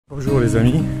Bonjour les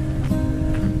amis,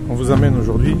 on vous emmène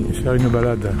aujourd'hui faire une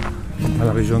balade dans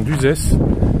la région d'Uzès.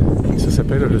 Ça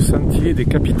s'appelle le sentier des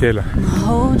capitelles.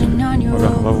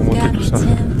 Voilà, on va vous montrer tout ça.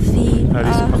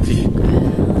 Allez, c'est parti.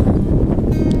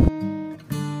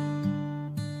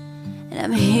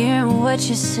 I'm hearing what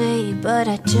you say, but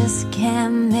I just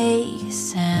can't make a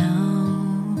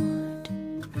sound.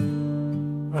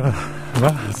 Voilà,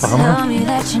 là, apparemment,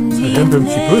 ça grimpe un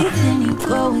petit peu.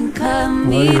 On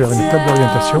va aller vers une table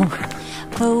d'orientation et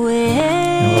on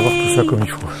va voir tout ça comme il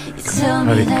faut.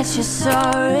 Allez.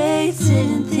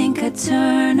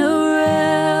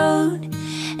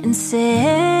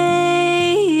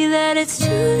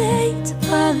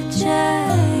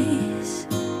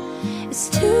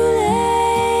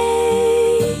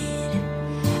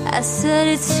 I said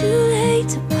it's too late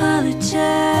to apologize.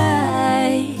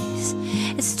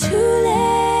 It's too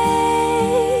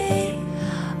late.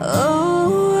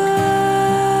 Oh, oh,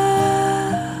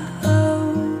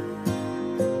 oh.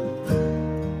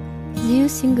 The new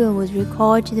single was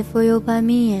recorded for you by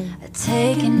me.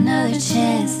 Take another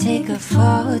chance, take a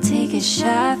fall, take a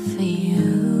shot for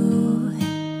you.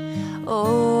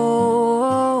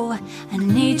 Oh, I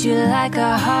need you like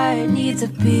a heart needs a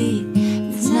beat.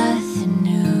 There's nothing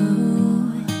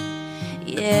new.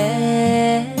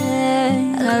 Yeah,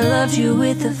 I loved you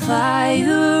with the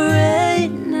fire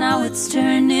red, now it's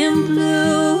turning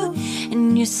blue.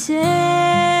 And you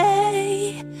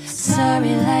say,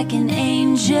 sorry like an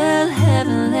angel,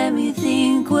 heaven let me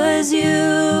think was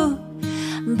you.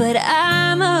 But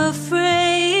I'm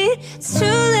afraid it's too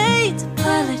late to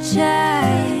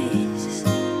apologize.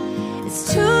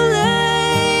 It's too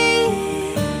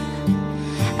late.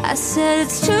 I said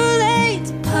it's too late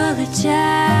to apologize.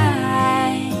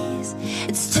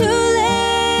 It's too late.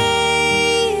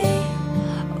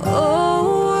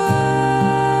 Oh,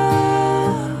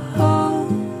 oh,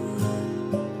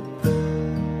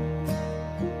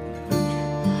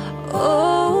 oh, oh,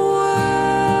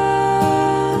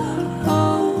 oh.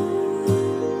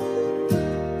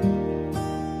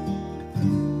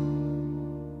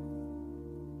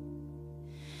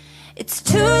 It's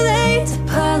too late to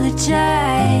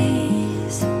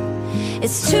apologize.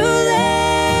 It's too late.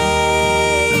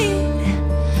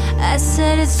 I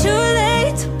said it's too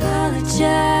late to apologize.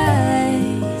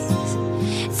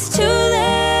 It's too late.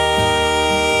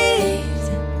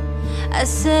 I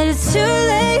said it's too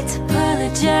late to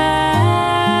apologize.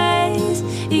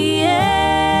 Yeah,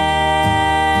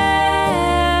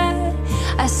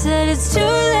 I said it's too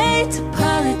late to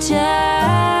apologize.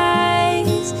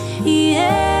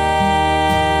 Yeah,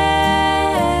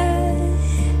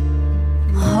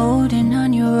 I'm holding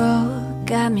on your rope,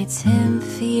 got me 10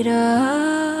 feet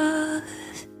off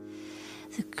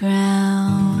the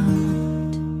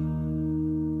ground.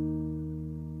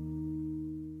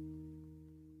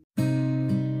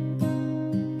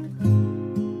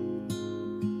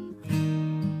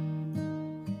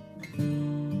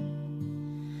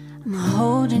 I'm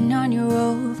holding on your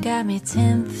rope, got me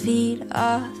 10 feet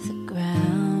off the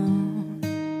ground.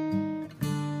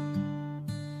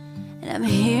 And I'm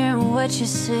hearing what you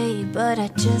say, but I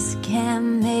just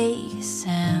can't make a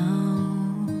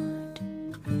sound.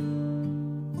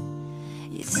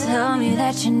 You tell me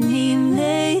that you need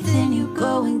me, then you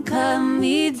go and cut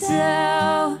me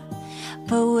down.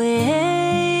 But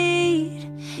wait,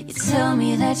 you tell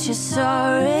me that you're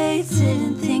sorry,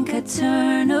 didn't think I'd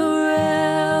turn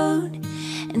around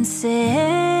and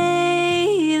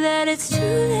say that it's too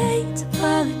late to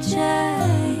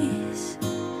apologize.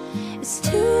 It's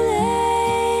too late.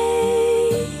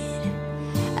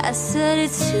 I said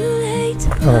it's too late to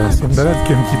apologize. C'est une balade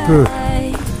qui est un petit peu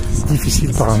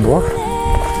difficile par endroits,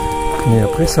 mais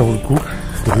après ça vaut le coup.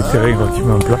 C'est des terrains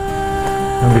relativement plats,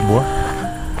 dans les bois,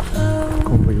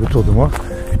 comme vous voyez autour de moi.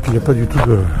 Et puis il n'y a pas du tout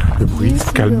de bruit,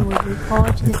 c'est calme,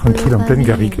 c'est tranquille en pleine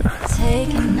garrigue.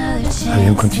 Allez,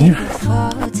 on continue.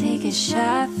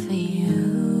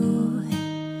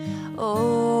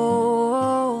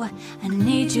 Oh, I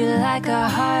need you like a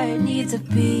heart needs a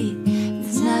beat.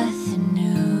 There's nothing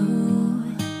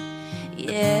new.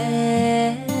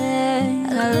 Yeah,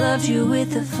 I loved you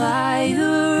with the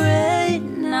fire red,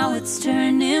 now it's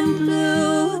turning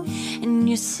blue. And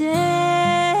you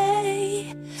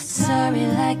say, sorry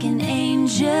like an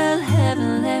angel,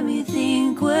 heaven let me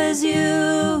think was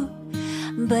you.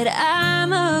 But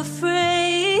I'm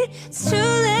afraid it's too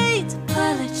late to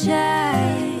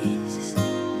apologize.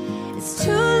 It's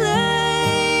too late.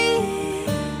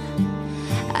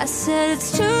 I said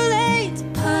it's too late to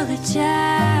apologize.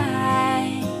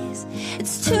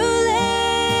 It's too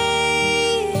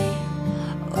late.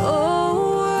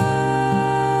 Oh,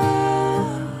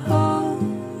 oh, oh.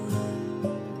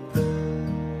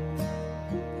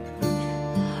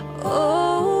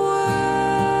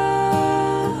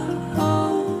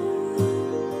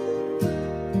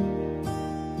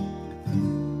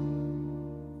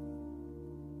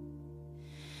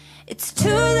 It's too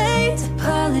late to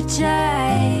apologize.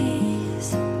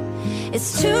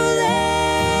 It's too late.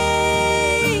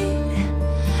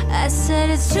 I said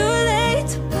it's too late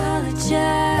to apologize.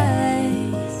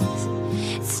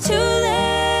 It's too late.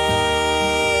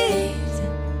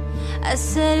 I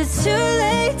said it's too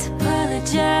late to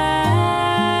apologize.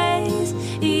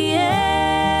 Yeah.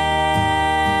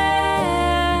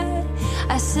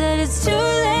 I said it's too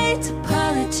late to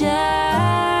apologize.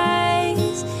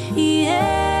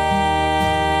 Yeah.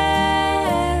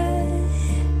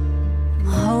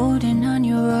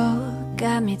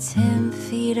 Got me 10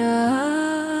 feet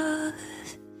off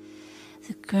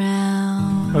the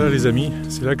ground. Voilà les amis,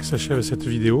 c'est là que s'achève cette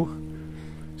vidéo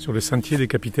sur le sentier des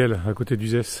Capitelles à côté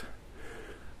d'Uzès.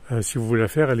 Si vous voulez la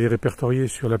faire, elle est répertoriée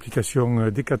sur l'application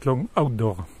Decathlon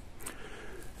Outdoor.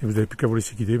 Et vous n'avez plus qu'à vous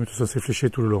laisser guider, mais tout ça c'est fléché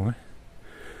tout le long. Hein.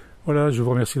 Voilà, je vous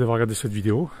remercie d'avoir regardé cette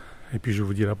vidéo. Et puis je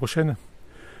vous dis à la prochaine.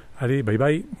 Allez, bye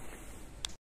bye.